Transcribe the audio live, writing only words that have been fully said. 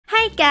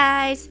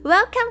guys,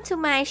 welcome to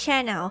my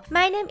channel.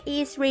 My name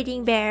is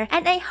Reading Bear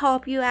and I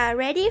hope you are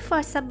ready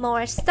for some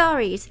more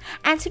stories.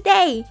 And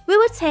today, we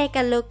will take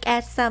a look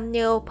at some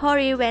new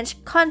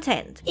revenge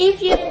content.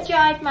 If you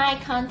enjoyed my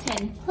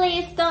content,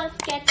 please don't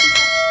forget to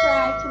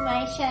subscribe to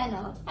my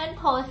channel and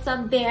post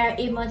some bear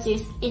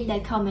emojis in the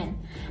comment.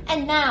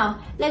 And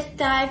now, let's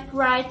dive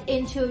right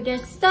into the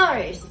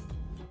stories.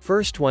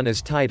 First one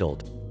is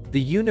titled,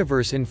 "The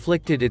Universe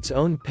Inflicted Its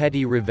Own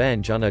Petty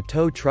Revenge on a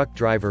Tow Truck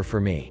Driver for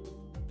Me."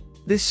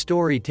 This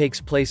story takes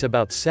place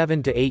about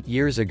 7 to 8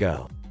 years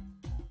ago.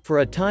 For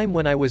a time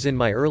when I was in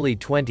my early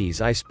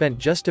 20s, I spent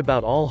just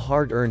about all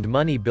hard-earned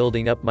money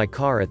building up my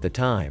car at the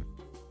time.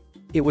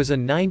 It was a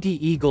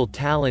 90 Eagle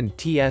Talon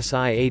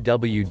TSI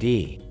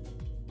AWD.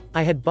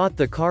 I had bought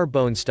the car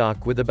bone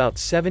stock with about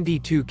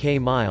 72k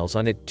miles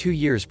on it 2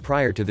 years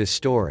prior to this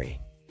story.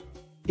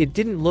 It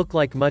didn't look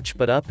like much,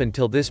 but up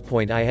until this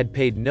point I had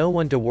paid no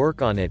one to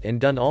work on it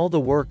and done all the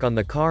work on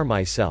the car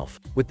myself,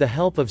 with the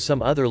help of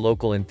some other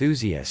local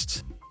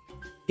enthusiasts.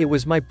 It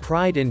was my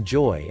pride and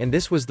joy, and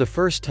this was the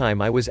first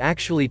time I was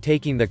actually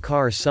taking the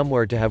car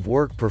somewhere to have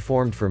work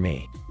performed for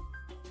me.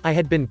 I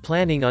had been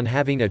planning on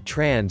having a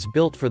trans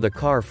built for the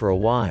car for a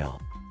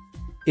while.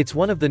 It's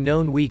one of the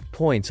known weak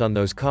points on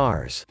those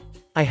cars.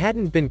 I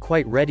hadn't been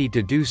quite ready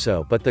to do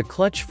so, but the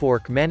clutch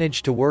fork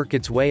managed to work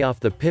its way off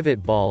the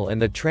pivot ball and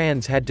the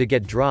trans had to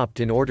get dropped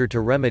in order to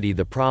remedy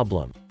the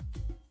problem.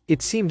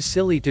 It seemed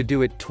silly to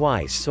do it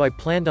twice, so I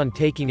planned on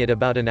taking it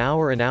about an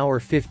hour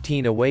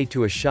 15 away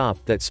to a shop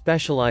that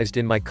specialized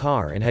in my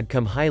car and had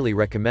come highly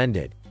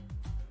recommended.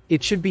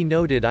 It should be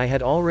noted I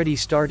had already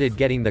started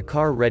getting the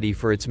car ready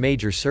for its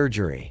major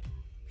surgery.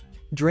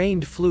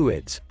 Drained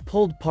fluids,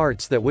 pulled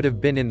parts that would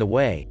have been in the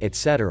way,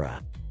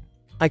 etc.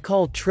 I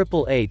called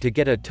AAA to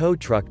get a tow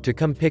truck to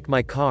come pick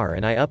my car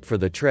and I up for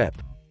the trip.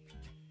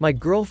 My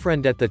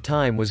girlfriend at the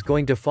time was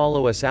going to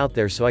follow us out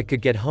there so I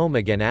could get home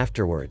again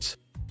afterwards.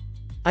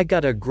 I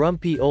got a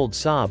grumpy old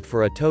sob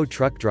for a tow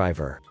truck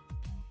driver.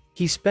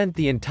 He spent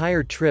the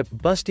entire trip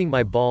busting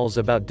my balls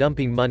about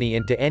dumping money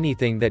into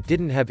anything that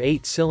didn't have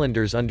 8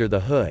 cylinders under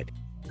the hood,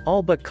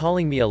 all but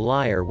calling me a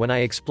liar when I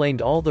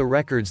explained all the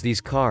records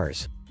these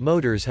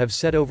motors have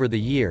set over the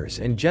years,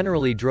 and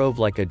generally drove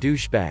like a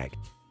douchebag.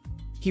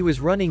 He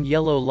was running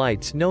yellow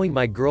lights knowing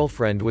my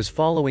girlfriend was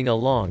following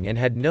along and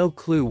had no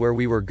clue where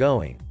we were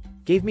going,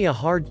 gave me a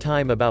hard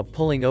time about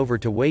pulling over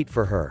to wait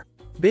for her,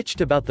 bitched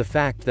about the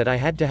fact that I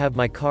had to have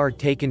my car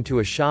taken to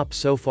a shop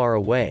so far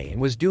away and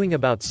was doing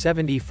about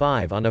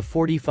 75 on a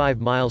 45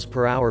 miles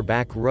per hour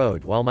back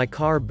road while my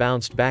car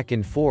bounced back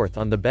and forth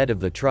on the bed of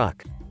the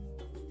truck.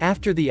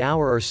 After the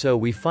hour or so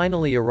we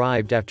finally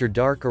arrived after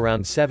dark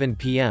around 7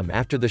 p.m.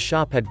 after the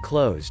shop had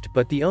closed,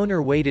 but the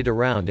owner waited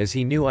around as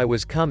he knew I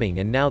was coming,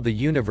 and now the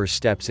universe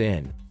steps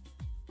in.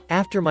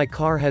 After my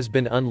car has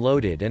been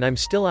unloaded and I'm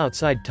still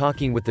outside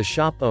talking with the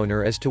shop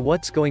owner as to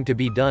what's going to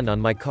be done on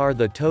my car,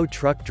 the tow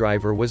truck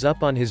driver was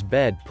up on his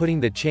bed putting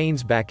the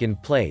chains back in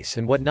place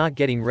and whatnot,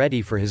 getting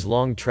ready for his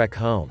long trek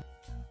home.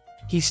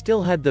 He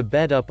still had the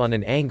bed up on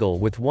an angle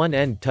with one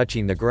end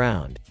touching the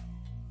ground.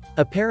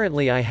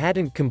 Apparently I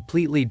hadn't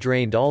completely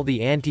drained all the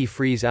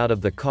antifreeze out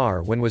of the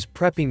car when was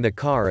prepping the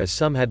car, as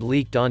some had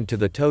leaked onto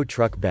the tow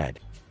truck bed.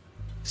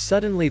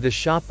 Suddenly the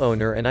shop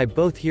owner and I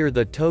both hear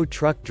the tow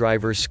truck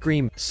driver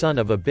scream, "Son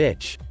of a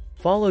bitch,"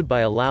 followed by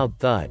a loud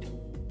thud.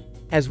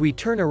 As we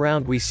turn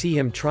around we see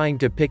him trying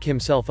to pick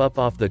himself up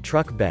off the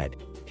truck bed,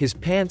 his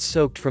pants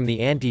soaked from the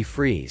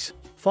antifreeze,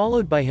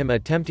 followed by him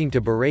attempting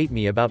to berate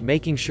me about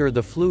making sure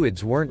the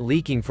fluids weren't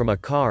leaking from a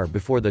car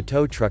before the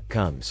tow truck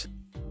comes.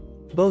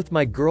 Both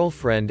my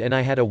girlfriend and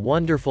I had a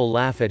wonderful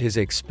laugh at his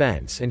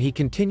expense, and he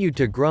continued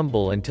to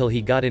grumble until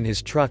he got in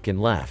his truck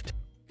and left.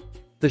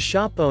 The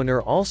shop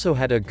owner also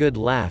had a good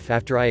laugh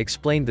after I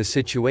explained the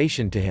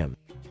situation to him.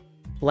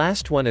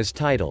 Last one is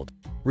titled,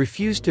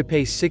 "Refused to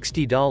pay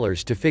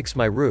 $60 to fix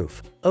my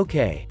roof.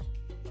 Okay.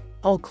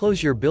 I'll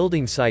close your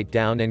building site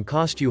down and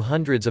cost you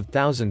hundreds of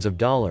thousands of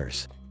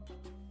dollars."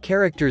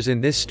 Characters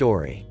in this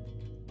story: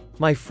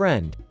 my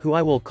friend, who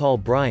I will call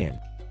Brian.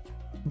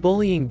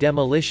 Bullying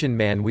demolition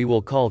man we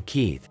will call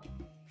Keith.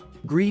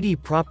 Greedy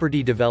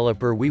property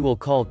developer we will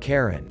call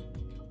Karen.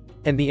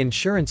 And the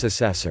insurance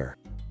assessor.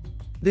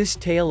 This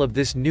tale of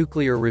this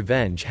nuclear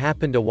revenge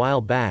happened a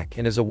while back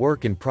and is a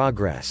work in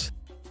progress.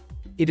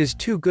 It is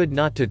too good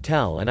not to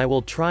tell, and I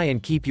will try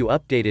and keep you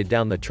updated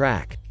down the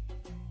track.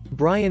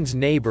 Brian's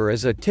neighbor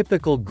is a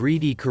typical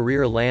greedy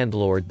career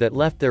landlord that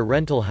left their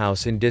rental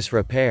house in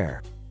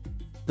disrepair.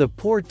 The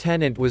poor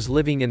tenant was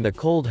living in the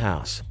cold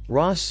house,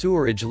 raw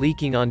sewerage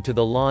leaking onto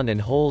the lawn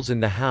and holes in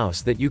the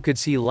house that you could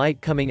see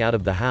light coming out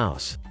of the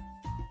house.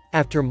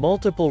 After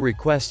multiple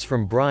requests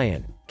from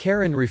Brian,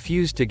 Karen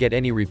refused to get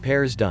any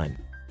repairs done.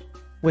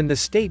 When the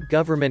state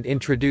government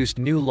introduced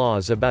new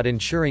laws about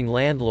ensuring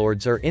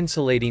landlords are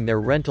insulating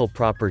their rental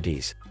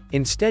properties,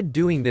 instead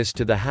doing this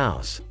to the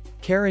house,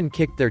 Karen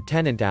kicked their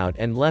tenant out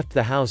and left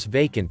the house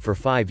vacant for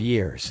 5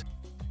 years.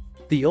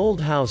 The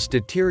old house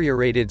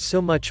deteriorated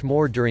so much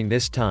more during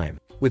this time,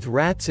 with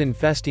rats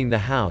infesting the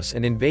house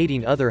and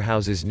invading other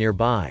houses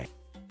nearby.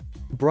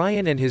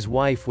 Brian and his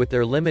wife, with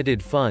their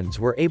limited funds,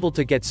 were able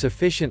to get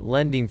sufficient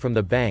lending from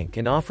the bank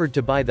and offered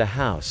to buy the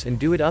house and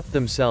do it up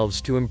themselves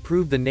to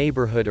improve the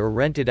neighborhood or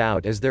rent it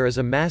out, as there is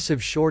a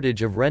massive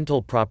shortage of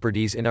rental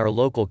properties in our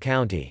local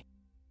county.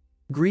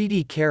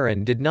 Greedy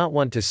Karen did not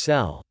want to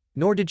sell,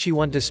 nor did she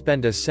want to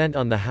spend a cent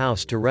on the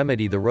house to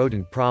remedy the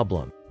rodent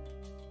problem.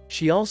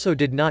 She also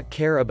did not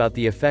care about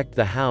the effect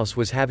the house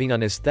was having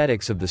on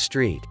aesthetics of the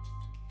street.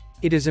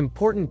 It is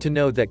important to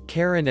know that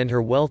Karen and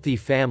her wealthy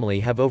family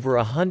have over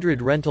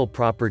 100 rental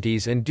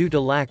properties, and due to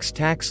lax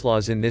tax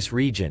laws in this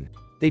region,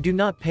 they do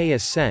not pay a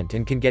cent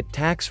and can get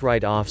tax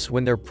write-offs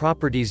when their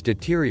properties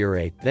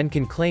deteriorate, then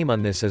can claim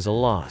on this as a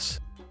loss.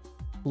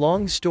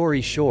 Long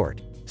story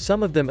short,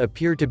 some of them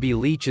appear to be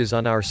leeches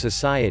on our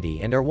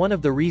society and are one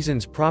of the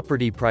reasons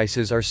property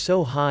prices are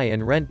so high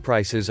and rent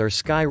prices are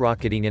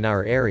skyrocketing in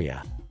our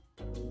area.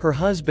 Her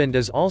husband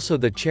is also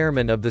the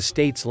chairman of the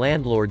state's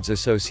Landlords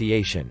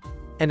Association,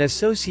 an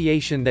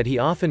association that he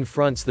often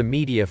fronts the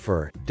media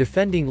for,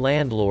 defending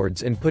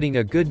landlords and putting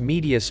a good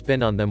media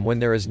spin on them when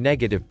there is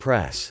negative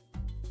press.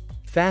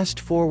 Fast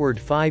forward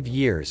 5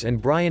 years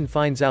and Brian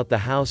finds out the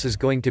house is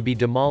going to be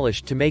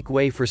demolished to make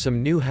way for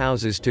some new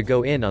houses to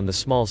go in on the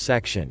small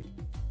section.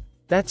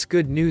 That's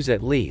good news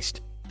at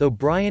least, though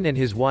Brian and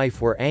his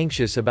wife were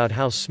anxious about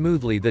how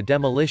smoothly the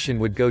demolition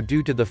would go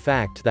due to the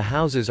fact the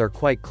houses are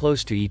quite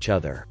close to each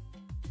other.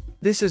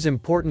 This is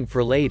important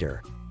for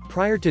later.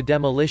 Prior to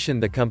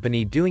demolition, the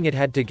company doing it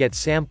had to get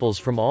samples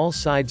from all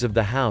sides of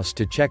the house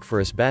to check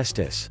for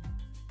asbestos.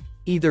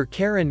 Either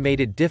Karen made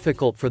it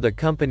difficult for the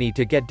company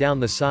to get down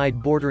the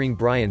side bordering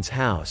Brian's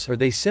house, or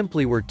they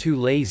simply were too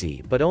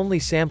lazy, but only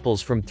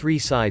samples from 3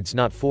 sides,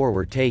 not 4,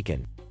 were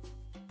taken.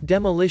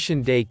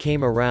 Demolition day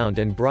came around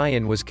and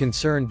Brian was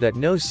concerned that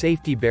no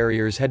safety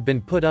barriers had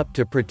been put up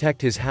to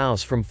protect his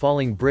house from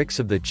falling bricks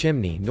of the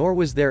chimney, nor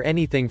was there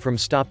anything from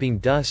stopping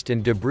dust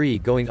and debris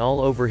going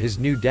all over his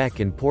new deck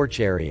and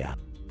porch area.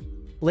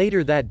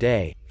 Later that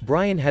day,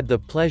 Brian had the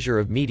pleasure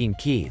of meeting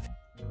Keith.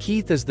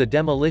 Keith is the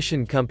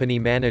demolition company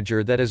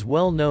manager that is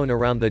well known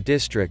around the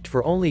district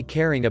for only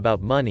caring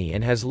about money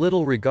and has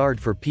little regard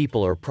for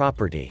people or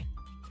property.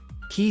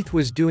 Keith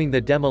was doing the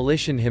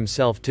demolition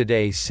himself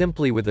today,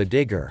 simply with a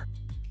digger.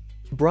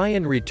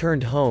 Brian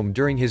returned home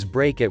during his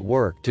break at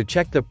work to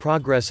check the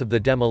progress of the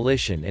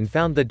demolition and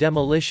found the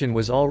demolition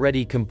was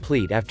already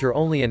complete after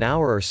only an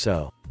hour or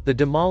so. The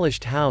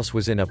demolished house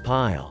was in a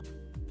pile.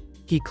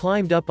 He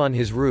climbed up on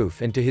his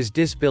roof and to his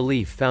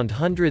disbelief found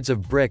hundreds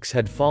of bricks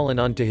had fallen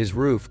onto his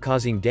roof,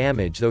 causing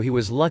damage, though he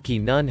was lucky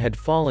none had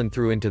fallen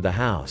through into the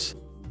house.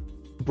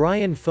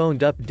 Brian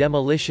phoned up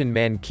demolition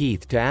man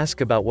Keith to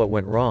ask about what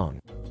went wrong.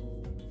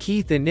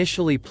 Keith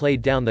initially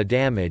played down the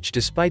damage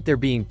despite there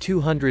being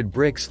 200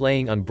 bricks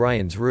laying on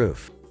Brian's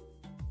roof.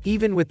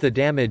 Even with the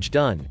damage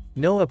done,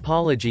 no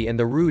apology and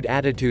the rude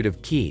attitude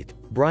of Keith,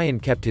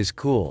 Brian kept his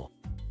cool.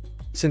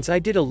 "Since I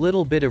did a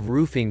little bit of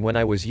roofing when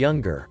I was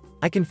younger,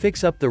 I can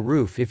fix up the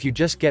roof if you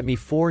just get me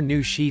 4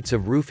 new sheets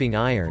of roofing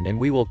iron and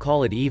we will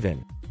call it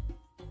even.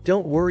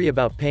 Don't worry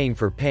about paying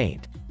for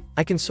paint.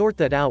 I can sort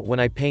that out when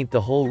I paint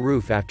the whole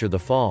roof after the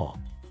fall."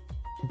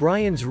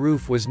 Brian's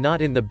roof was not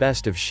in the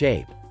best of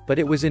shape, but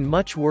it was in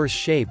much worse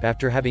shape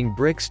after having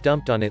bricks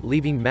dumped on it,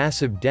 leaving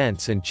massive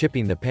dents and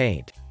chipping the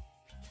paint.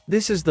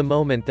 This is the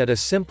moment that a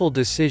simple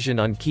decision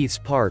on Keith's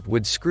part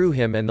would screw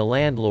him and the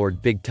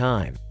landlord big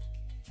time.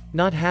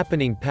 "Not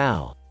happening,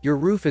 pal. Your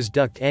roof is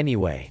ducked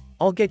anyway.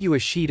 I'll get you a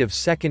sheet of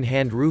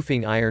second-hand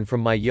roofing iron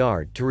from my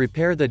yard to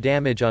repair the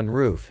damage on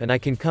roof, and I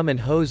can come and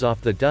hose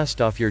off the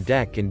dust off your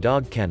deck and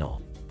dog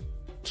kennel."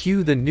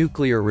 Cue the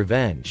nuclear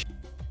revenge.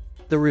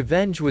 The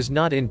revenge was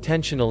not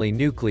intentionally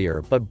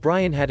nuclear, but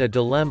Brian had a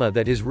dilemma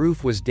that his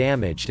roof was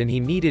damaged and he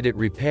needed it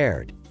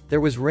repaired. There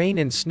was rain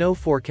and snow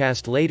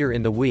forecast later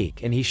in the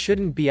week and he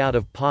shouldn't be out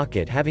of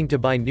pocket having to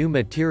buy new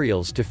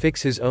materials to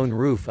fix his own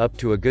roof up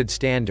to a good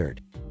standard.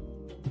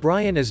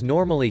 Brian is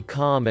normally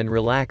calm and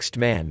relaxed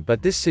man,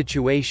 but this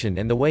situation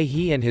and the way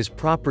he and his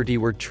property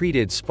were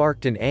treated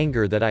sparked an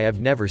anger that I have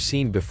never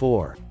seen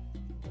before.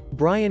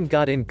 Brian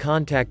got in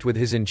contact with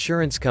his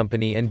insurance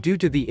company, and due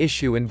to the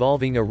issue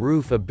involving a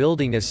roof, a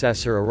building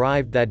assessor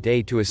arrived that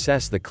day to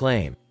assess the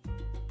claim.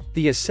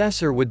 The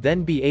assessor would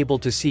then be able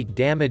to seek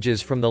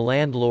damages from the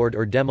landlord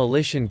or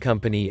demolition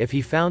company if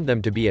he found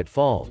them to be at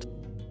fault.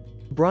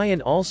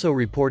 Brian also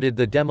reported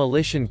the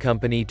demolition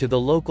company to the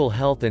local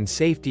health and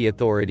safety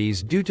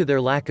authorities due to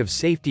their lack of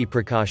safety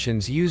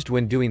precautions used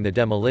when doing the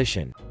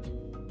demolition.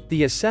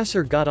 The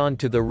assessor got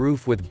onto the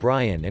roof with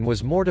Brian and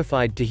was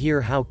mortified to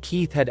hear how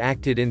Keith had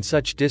acted in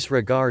such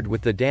disregard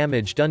with the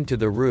damage done to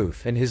the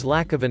roof, and his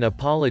lack of an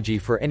apology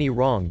for any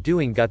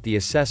wrongdoing got the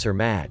assessor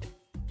mad.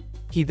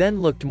 He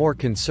then looked more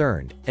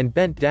concerned, and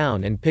bent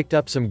down and picked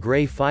up some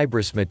gray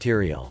fibrous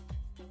material.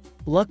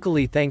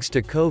 Luckily, thanks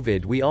to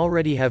COVID, we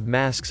already have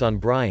masks on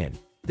Brian.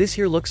 "This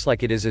here looks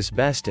like it is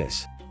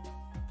asbestos.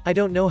 I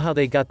don't know how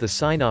they got the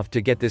sign-off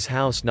to get this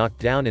house knocked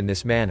down in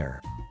this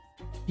manner.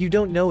 You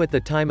don't know at the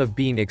time of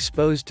being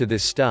exposed to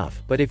this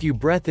stuff, but if you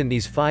breathe in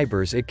these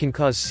fibers it can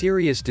cause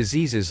serious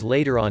diseases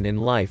later on in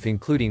life,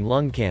 including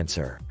lung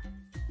cancer.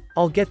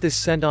 I'll get this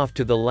sent off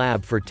to the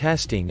lab for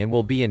testing and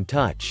we'll be in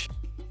touch."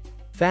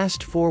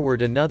 Fast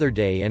forward another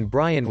day and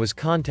Brian was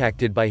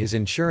contacted by his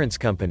insurance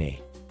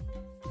company.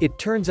 It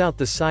turns out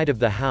the side of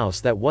the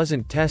house that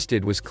wasn't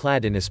tested was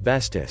clad in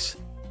asbestos.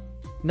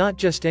 Not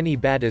just any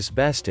bad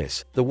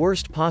asbestos, the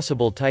worst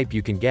possible type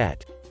you can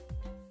get.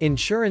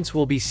 Insurance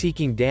will be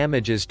seeking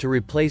damages to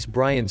replace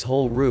Brian's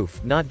whole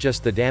roof, not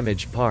just the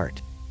damaged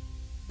part.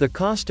 The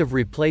cost of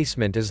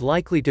replacement is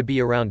likely to be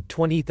around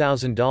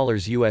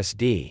 $20,000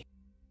 USD.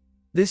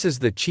 This is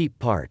the cheap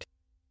part.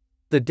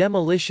 The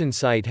demolition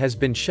site has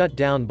been shut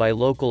down by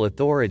local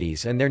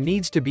authorities and there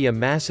needs to be a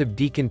massive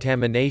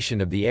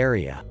decontamination of the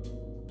area.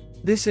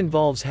 This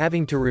involves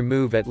having to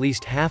remove at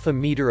least half a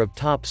meter of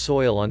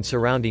topsoil on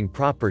surrounding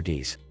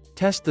properties,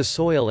 test the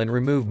soil and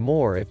remove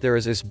more if there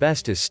is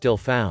asbestos still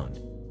found.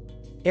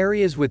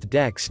 Areas with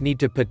decks need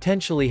to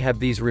potentially have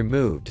these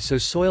removed so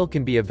soil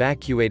can be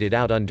evacuated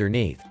out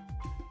underneath.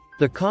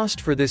 The cost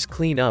for this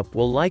cleanup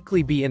will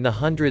likely be in the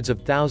hundreds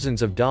of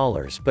thousands of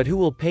dollars, but who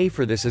will pay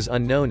for this is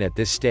unknown at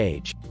this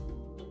stage.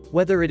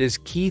 Whether it is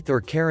Keith or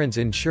Karen's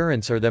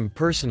insurance or them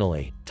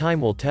personally,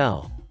 time will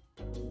tell.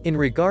 In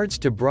regards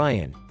to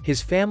Brian,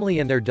 his family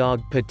and their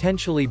dog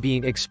potentially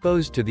being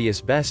exposed to the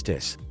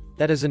asbestos,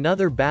 that is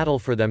another battle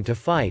for them to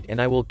fight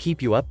and I will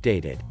keep you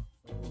updated.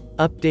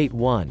 Update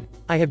 1.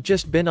 I have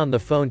just been on the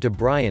phone to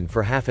Brian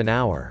for half an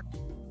hour.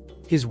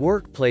 His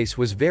workplace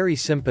was very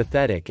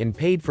sympathetic and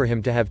paid for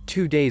him to have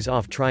 2 days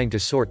off trying to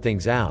sort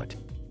things out.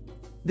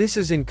 This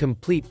is in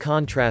complete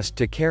contrast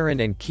to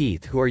Karen and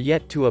Keith, who are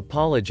yet to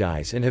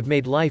apologize and have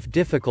made life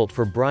difficult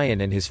for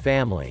Brian and his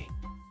family.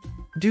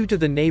 Due to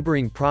the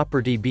neighboring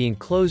property being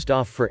closed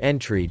off for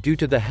entry due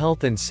to the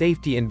health and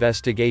safety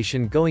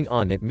investigation going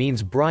on, it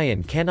means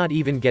Brian cannot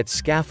even get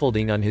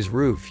scaffolding on his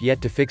roof yet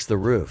to fix the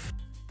roof.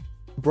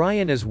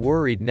 Brian is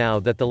worried now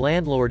that the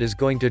landlord is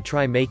going to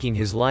try making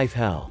his life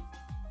hell.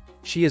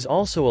 She is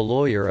also a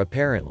lawyer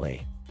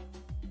apparently.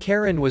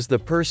 Karen was the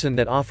person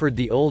that offered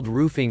the old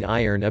roofing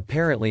iron,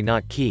 apparently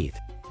not Keith.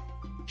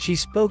 She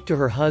spoke to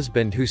her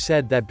husband, who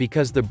said that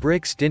because the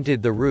bricks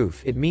dinted the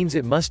roof it means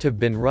it must have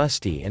been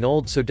rusty and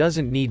old, so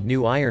doesn't need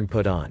new iron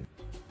put on.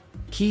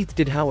 Keith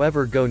did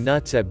however go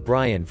nuts at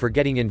Brian for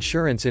getting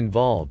insurance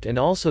involved and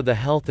also the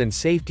health and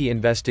safety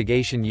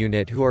investigation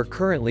unit who are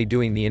currently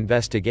doing the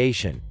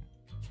investigation.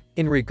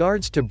 In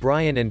regards to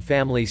Brian and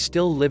family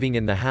still living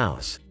in the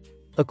house,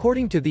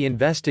 according to the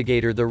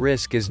investigator, the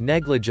risk is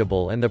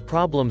negligible and the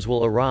problems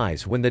will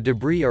arise when the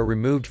debris are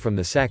removed from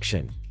the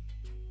section.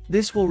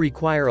 This will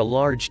require a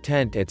large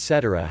tent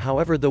etc.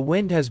 However, the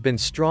wind has been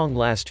strong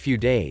last few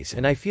days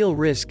and I feel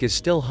risk is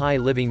still high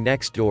living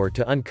next door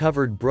to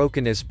uncovered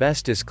broken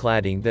asbestos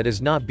cladding that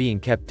is not being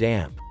kept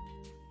damp.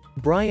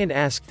 Brian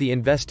asked the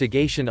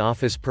investigation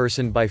office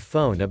person by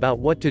phone about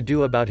what to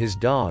do about his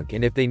dog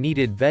and if they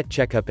needed vet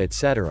checkup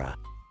etc.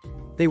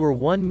 They were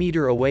 1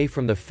 meter away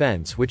from the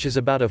fence, which is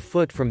about a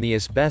foot from the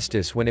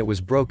asbestos, when it was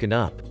broken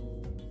up.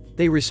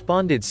 They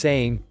responded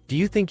saying, "Do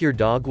you think your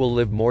dog will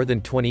live more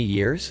than 20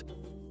 years?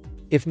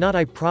 If not,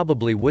 I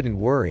probably wouldn't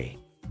worry."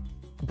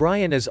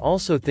 Brian is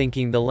also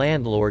thinking the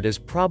landlord is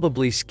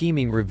probably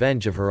scheming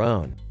revenge of her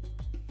own.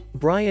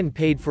 Brian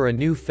paid for a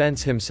new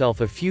fence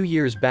himself a few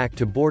years back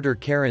to border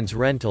Karen's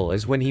rental,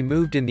 as when he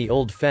moved in the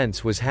old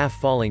fence was half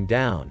falling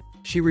down.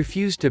 She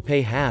refused to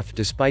pay half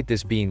despite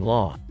this being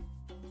law.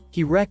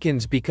 He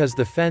reckons because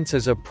the fence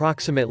is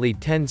approximately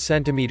 10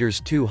 centimeters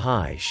too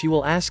high, she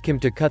will ask him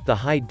to cut the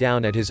height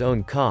down at his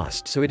own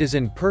cost so it is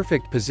in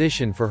perfect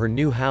position for her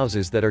new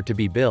houses that are to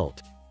be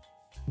built.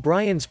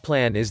 Brian's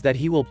plan is that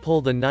he will pull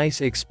the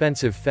nice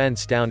expensive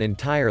fence down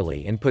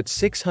entirely and put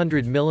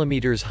 600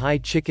 mm high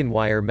chicken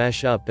wire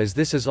mesh up, as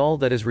this is all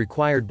that is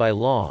required by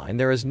law and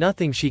there is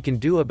nothing she can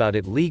do about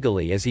it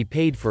legally, as he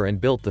paid for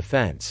and built the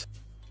fence.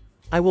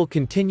 I will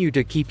continue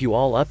to keep you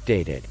all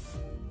updated.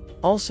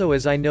 Also,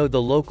 as I know the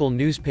local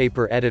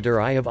newspaper editor,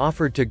 I have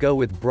offered to go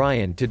with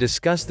Brian to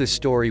discuss this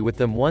story with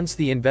them once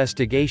the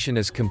investigation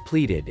is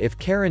completed if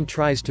Karen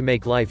tries to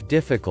make life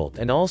difficult,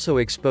 and also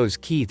expose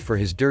Keith for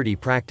his dirty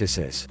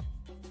practices.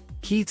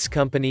 Keith's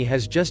company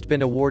has just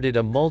been awarded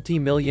a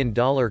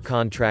multi-million-dollar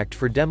contract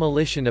for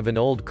demolition of an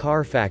old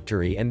car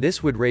factory, and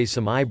this would raise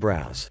some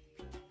eyebrows.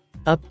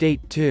 Update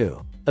 2.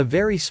 A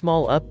very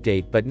small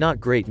update but not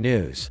great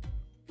news.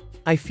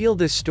 I feel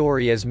this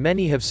story, as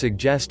many have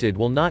suggested,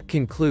 will not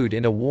conclude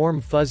in a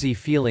warm fuzzy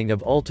feeling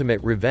of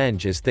ultimate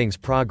revenge as things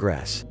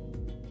progress.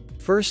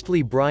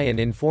 Firstly, Brian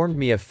informed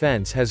me a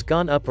fence has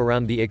gone up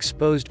around the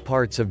exposed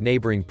parts of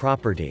neighboring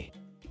property.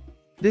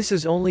 This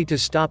is only to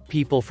stop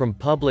people from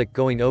public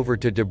going over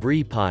to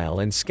debris pile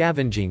and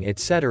scavenging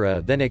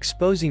etc., then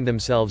exposing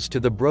themselves to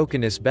the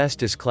broken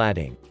asbestos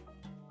cladding.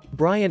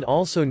 Brian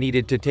also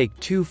needed to take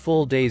 2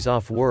 full days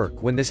off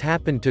work when this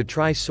happened to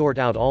try sort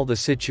out all the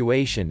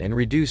situation and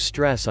reduce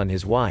stress on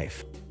his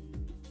wife.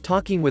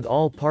 Talking with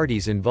all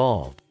parties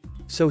involved.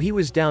 So he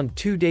was down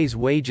 2 days'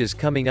 wages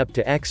coming up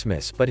to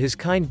Xmas, but his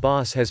kind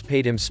boss has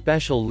paid him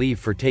special leave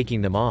for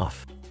taking them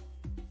off.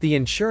 The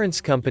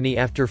insurance company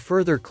after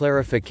further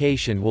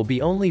clarification will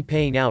be only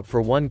paying out for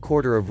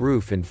 1/4 of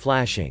roof and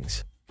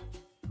flashings.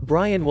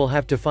 Brian will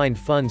have to find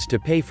funds to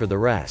pay for the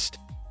rest.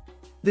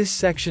 This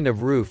section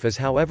of roof is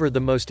however the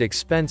most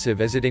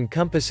expensive as it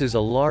encompasses a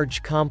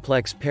large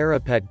complex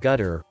parapet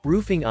gutter,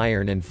 roofing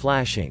iron and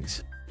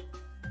flashings.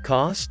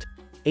 Cost?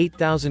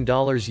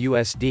 $8,000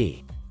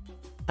 USD.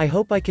 I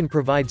hope I can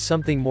provide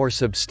something more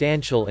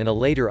substantial in a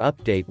later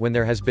update when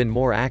there has been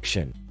more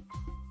action.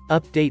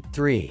 Update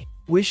 3.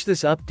 Wish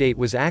this update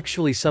was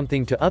actually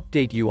something to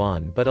update you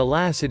on, but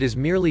alas it is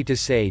merely to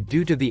say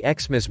due to the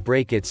Xmas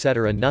break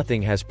etc.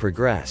 nothing has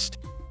progressed.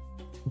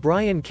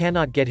 Brian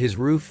cannot get his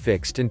roof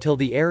fixed until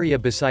the area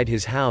beside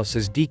his house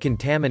is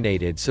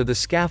decontaminated so the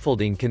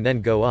scaffolding can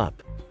then go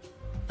up.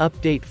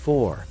 Update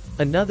 4.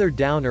 Another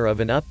downer of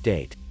an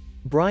update.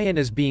 Brian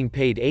is being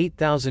paid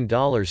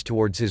 $8,000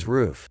 towards his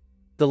roof.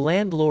 The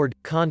landlord,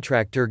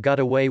 contractor got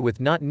away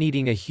with not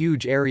needing a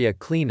huge area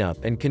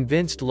cleanup and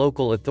convinced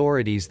local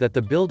authorities that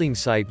the building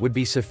site would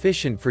be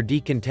sufficient for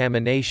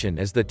decontamination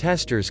as the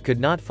testers could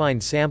not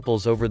find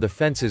samples over the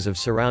fences of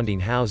surrounding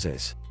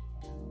houses.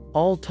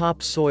 All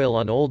topsoil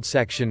on old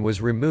section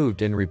was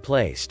removed and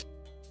replaced.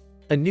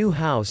 A new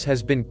house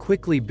has been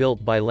quickly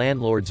built by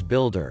landlord's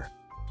builder.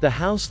 The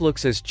house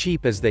looks as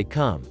cheap as they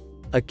come.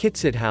 A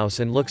kitsit house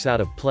and looks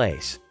out of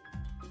place.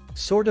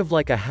 Sort of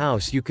like a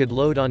house you could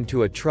load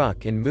onto a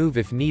truck and move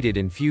if needed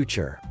in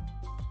future.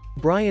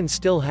 Brian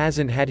still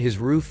hasn't had his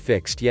roof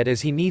fixed yet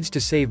as he needs to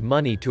save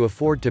money to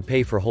afford to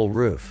pay for whole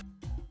roof.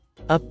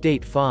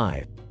 Update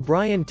 5.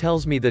 Brian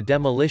tells me the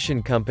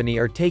demolition company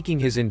are taking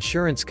his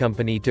insurance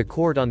company to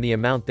court on the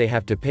amount they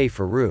have to pay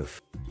for roof.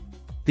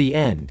 The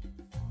end.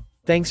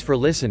 Thanks for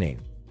listening.